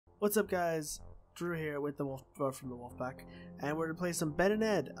What's up, guys? Drew here with the from the Wolfpack, and we're gonna play some Ben and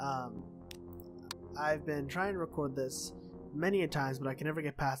Ed. I've been trying to record this many a times, but I can never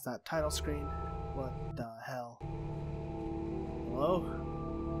get past that title screen. What the hell? Hello?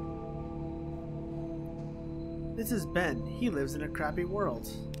 This is Ben. He lives in a crappy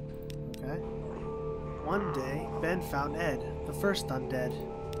world. Okay. One day, Ben found Ed, the first undead.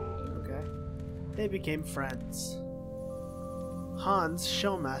 Okay. They became friends. Hans,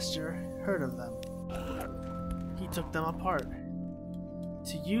 showmaster, heard of them. He took them apart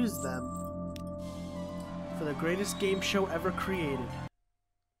to use them for the greatest game show ever created.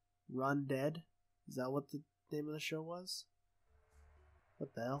 Run Dead? Is that what the name of the show was?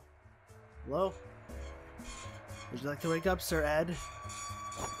 What the hell? Hello? Would you like to wake up, Sir Ed?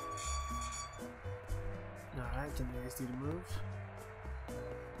 Alright, then you guys need to move.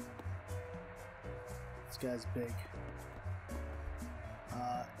 This guy's big.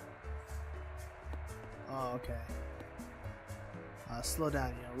 Oh, okay. Slow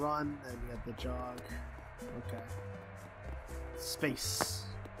down, run, and you got the jog. Okay. Space.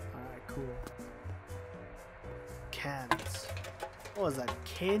 Alright, cool. Cans. What was that?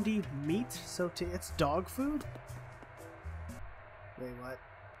 Candy meat? So it's dog food? Wait, what?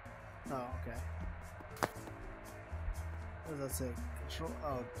 Oh, okay. What does that say? Control?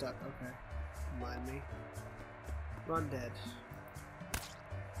 Oh, duck. Okay. Remind me. Run Dead.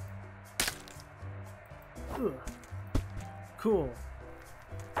 Ooh. Cool.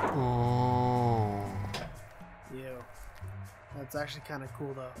 Oh. Ew. That's actually kind of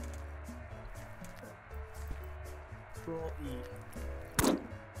cool, though. Control E.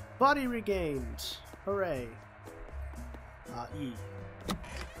 Body regained. Hooray. E.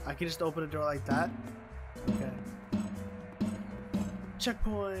 I can just open a door like that. Okay.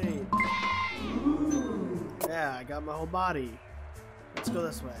 Checkpoint. Yeah, I got my whole body. Let's go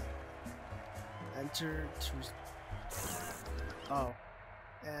this way. Enter to... Oh.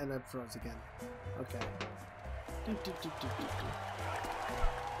 And I froze again. Okay.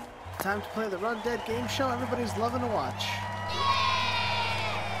 Time to play the Run Dead game show everybody's loving to watch.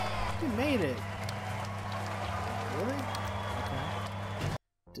 You made it. Really? Okay.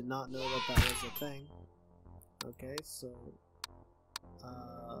 Did not know that was a thing. Okay, so...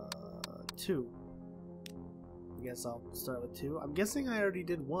 2. I guess I'll start with 2. I'm guessing I already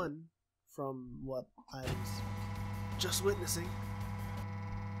did 1 from what I was just witnessing.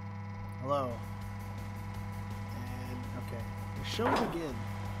 Hello. And, okay. The show will begin.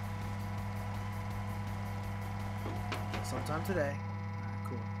 Sometime today. Alright,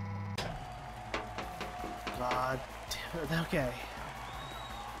 cool. God damn it. Okay.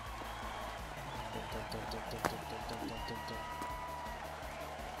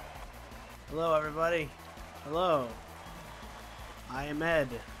 Hello, everybody. Hello. I am Ed,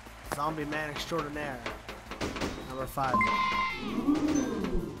 Zombie Man Extraordinaire. Number 5.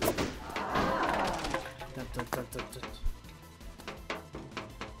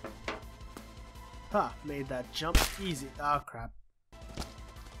 Ha! Made that jump easy. Oh, crap.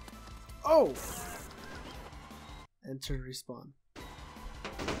 Oh! Enter respawn.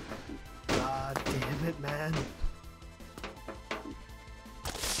 God damn it, man.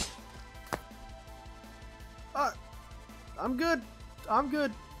 I'm good. I'm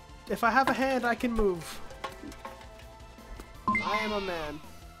good. If I have a hand, I can move. I am a man.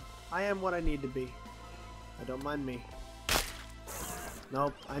 I am what I need to be. I don't mind me.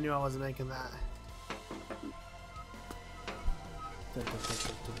 Nope, I knew I wasn't making that.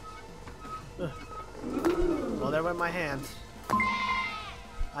 Well, there went my hand.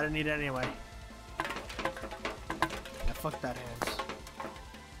 I didn't need it anyway. Yeah, fuck that hand.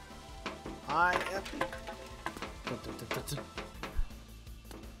 I am...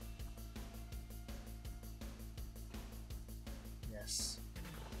 Yes.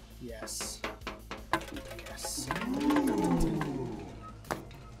 Yes. Yes.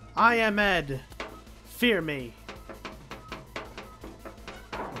 I am Ed. Fear me.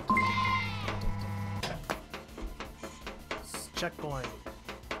 Checkpoint.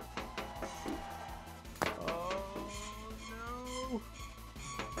 Oh no.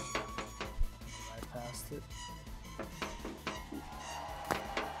 I passed it.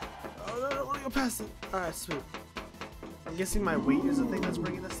 Oh no, I don't want to go past it. Alright, sweet. I'm guessing my weight is the thing that's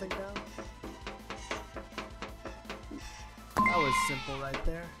bringing this thing down. That was simple right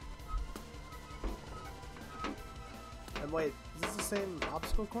there. And wait, is this the same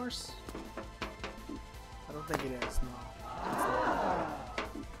obstacle course? I don't think it is, no.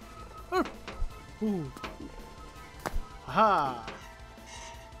 Ooh. Aha!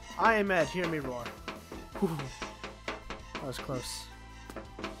 I am Ed, hear me roar. Whew. That was close.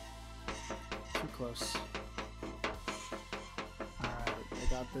 close. Alright, I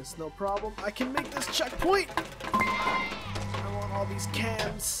got this, no problem. I can make this checkpoint! I want all these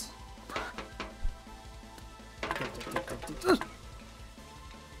cans.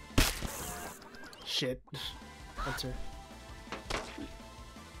 Shit. Enter.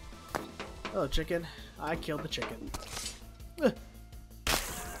 Oh, chicken. I killed the chicken.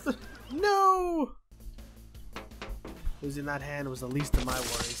 No! Losing that hand was the least of my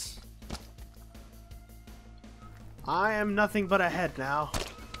worries. I am nothing but a head now.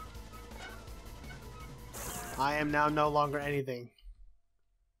 I am now no longer anything.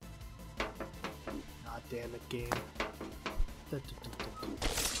 God damn it, game.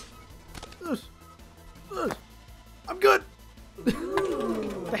 I'm good!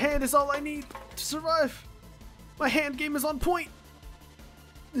 The hand is all I need to survive. My hand game is on point.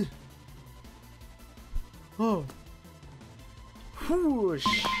 Oh.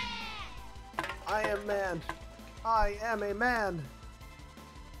 Whoosh. I am man. I am a man.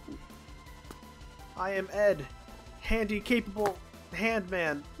 I am Ed. Handy, capable hand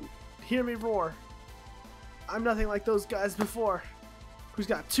man. Hear me roar. I'm nothing like those guys before, who's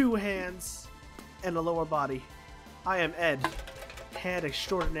got 2 hands and a lower body. I am Ed. Hand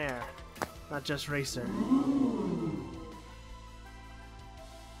extraordinaire. Not just racer.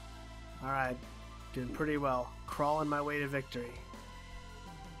 Alright. Doing pretty well. Crawling my way to victory.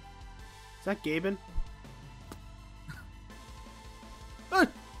 Is that Gaben? Ah!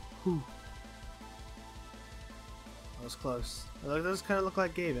 That was close. It does kind of look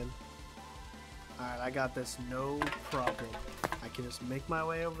like Gaben. Alright, I got this. No problem. I can just make my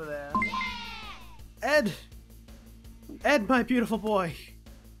way over there. Ed! Ed, my beautiful boy!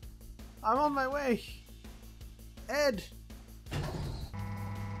 I'm on my way! Ed!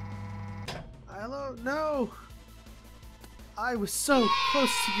 Hello? No! I was so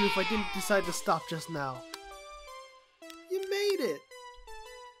close to you if I didn't decide to stop just now. You made it!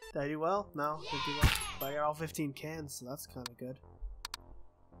 Did I do well? No, didn't do well. But I got all 15 cans, so that's kind of good.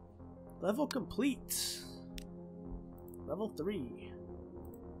 Level complete. Level 3.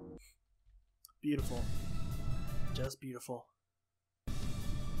 Beautiful. Just beautiful.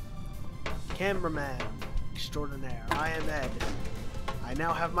 Cameraman extraordinaire. I am Ed. I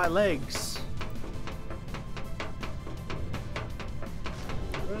now have my legs.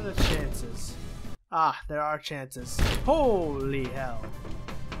 What are the chances? Ah, there are chances. Holy hell.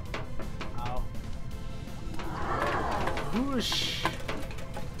 Ow. Whoosh.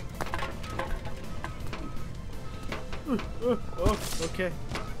 Oh, okay.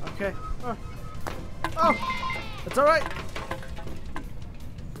 Okay. Oh, that's alright.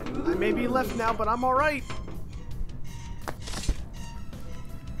 I may be left now, but I'm alright.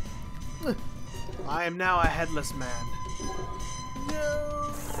 I am now a headless man. No.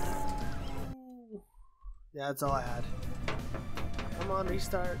 Yeah, that's all I had. Come on,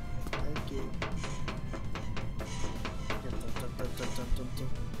 restart. Thank you.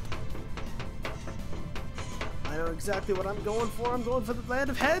 I know exactly what I'm going for. I'm going for the land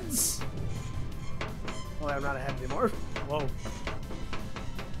of heads. Oh, I'm not a head anymore. Whoa.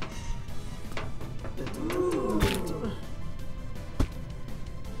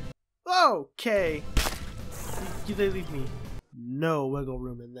 Okay. They leave me no wiggle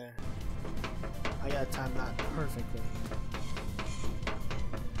room in there. I gotta time that perfectly.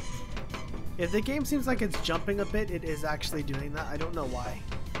 If the game seems like it's jumping a bit, it is actually doing that. I don't know why.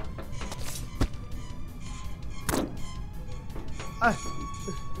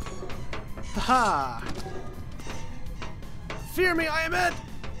 Haha! Fear me, I am Ed!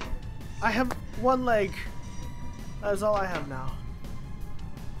 I have 1 leg. That is all I have now.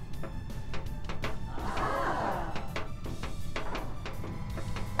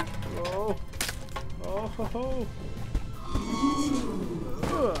 Oh. Oh ho ho.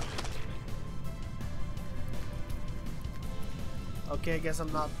 Ugh. Okay, I guess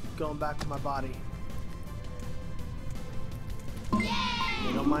I'm not going back to my body.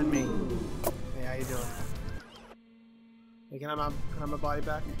 Hey, don't mind me. Hey, how you doing? Hey, can I have my body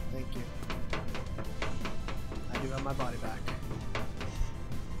back? Thank you. I do have my body back.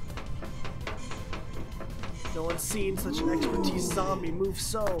 No one's seen such an expertise zombie move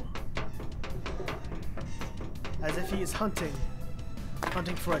so. As if he is hunting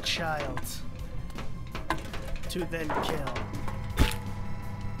for a child to then kill.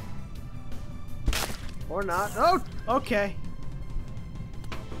 Or not. Oh, okay.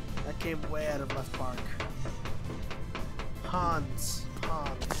 That came way out of left park. Hans.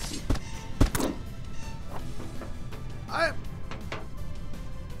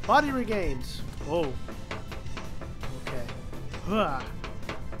 Body regained. Whoa. Okay. I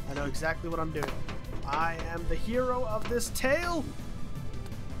know exactly what I'm doing. I am the hero of this tale.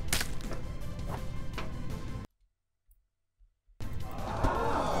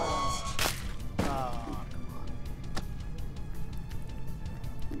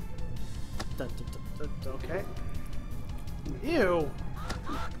 Okay. Ew.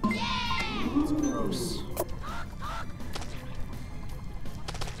 It's gross.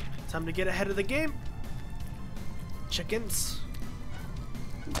 Time to get ahead of the game. Chickens.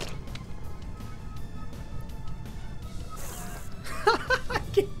 I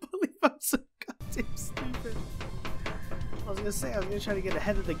can't believe I'm so goddamn stupid. I was gonna say I was gonna try to get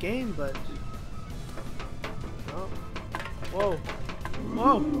ahead of the game, but oh. Whoa.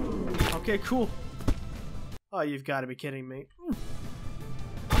 Whoa. Okay, cool. Oh, you've got to be kidding me.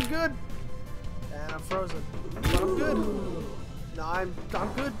 I'm good. And I'm frozen. But I'm good. No, I'm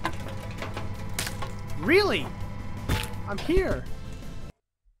good. Really? I'm here.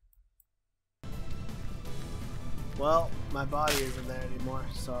 Well, my body isn't there anymore,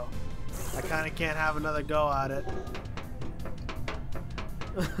 so I kind of can't have another go at it.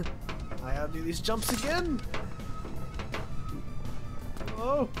 I gotta do these jumps again.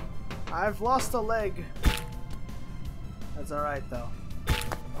 Oh, I've lost a leg. That's alright, though.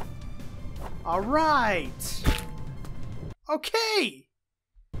 Alright! Okay!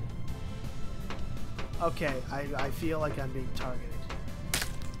 Okay, I feel like I'm being targeted.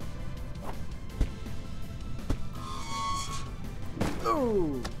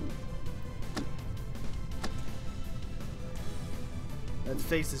 Ooh! That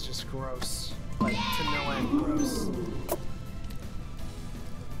face is just gross. Like, to no end gross.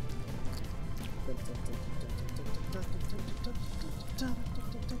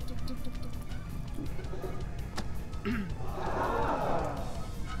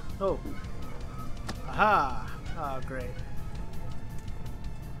 Oh. Aha! Oh, great.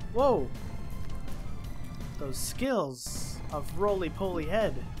 Whoa! Those skills of roly-poly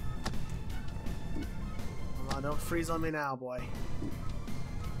head. Come on, don't freeze on me now, boy.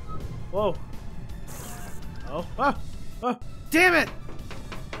 Whoa! Oh! Ah! Ah! Damn it!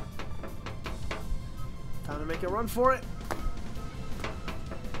 Time to make a run for it.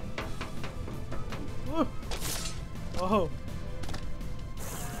 Woo. Oh!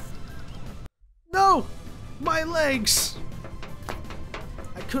 No! My legs!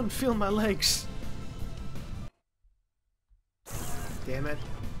 I couldn't feel my legs. Damn it.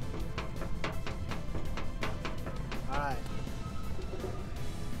 Alright.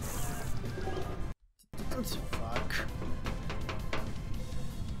 Fuck.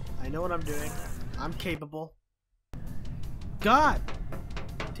 I know what I'm doing. I'm capable. God!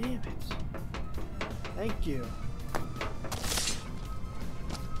 Damn it. Thank you.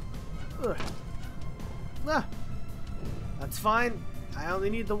 Ugh. Ah, that's fine. I only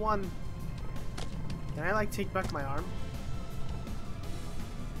need the one. Can I like take back my arm?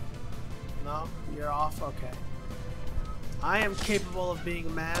 No, you're off. Okay. I am capable of being a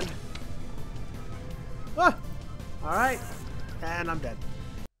man. Ah! All right, and I'm dead.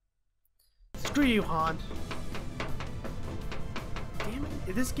 Screw you, Han. Damn it!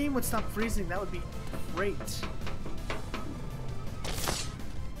 If this game would stop freezing, that would be great.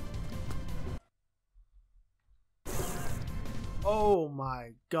 Oh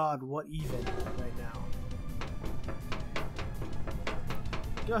my god, what even right now?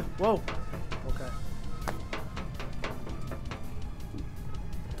 Yeah, whoa. Okay.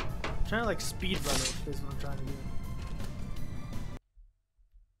 I'm trying to like speed run it is what I'm trying to do.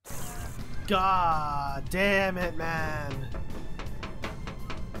 God damn it, man.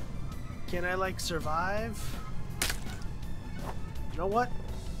 Can I like survive? You know what?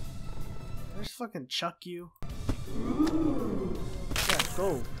 I just fucking chuck you. Yeah,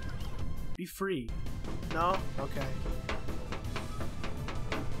 go. Be free. No? Okay.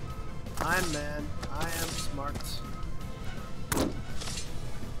 I'm man. I am smart.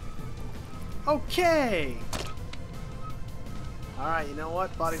 Okay! Alright, you know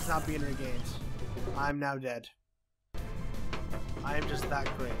what? Body's not being regained. I'm now dead. I am just that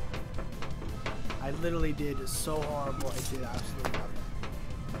great. I literally did so horrible. I did absolutely nothing.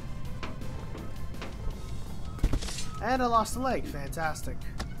 And I lost a leg. Fantastic.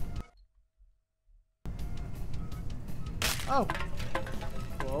 Oh.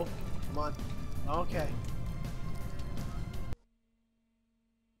 Whoa. Come on. Okay.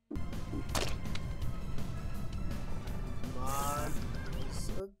 Come on.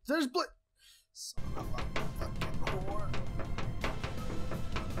 There's blood. Son of a fucking whore.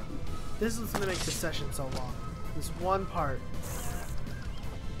 This is what's gonna make the session so long. This one part.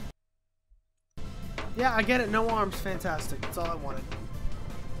 Yeah, I get it. No arms. Fantastic. That's all I wanted.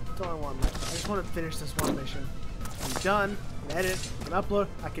 all I want. I just want to finish this one mission. I'm done. I can edit. I can upload.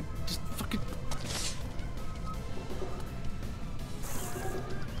 I can just fucking...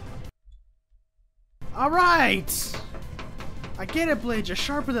 Alright! I get it, blades. You're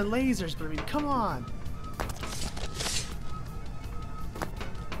sharper than lasers, but I mean, come on.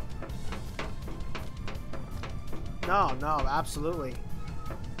 No, no, absolutely.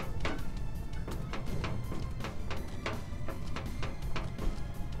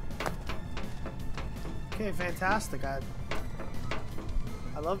 Okay, fantastic. I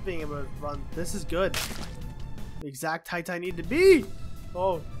love being able to run. This is good. The exact height I need to be.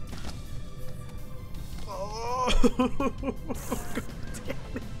 Oh. Oh. God damn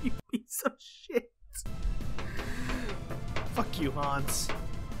it, you piece of shit. Fuck you, Hans.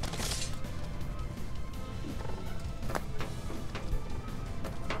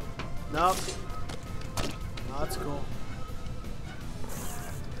 Nope. No, that's cool.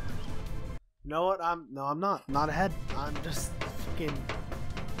 You know what? I'm not. Not ahead. I'm just fucking...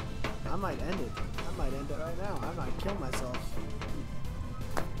 I might end it. I might end it right now. I might kill myself.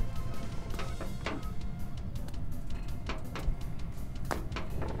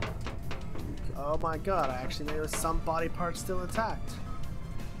 Oh my god, I actually there was some body parts still intact.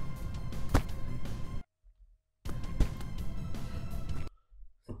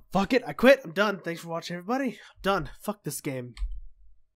 Fuck it, I quit. I'm done. Thanks for watching, everybody. I'm done. Fuck this game.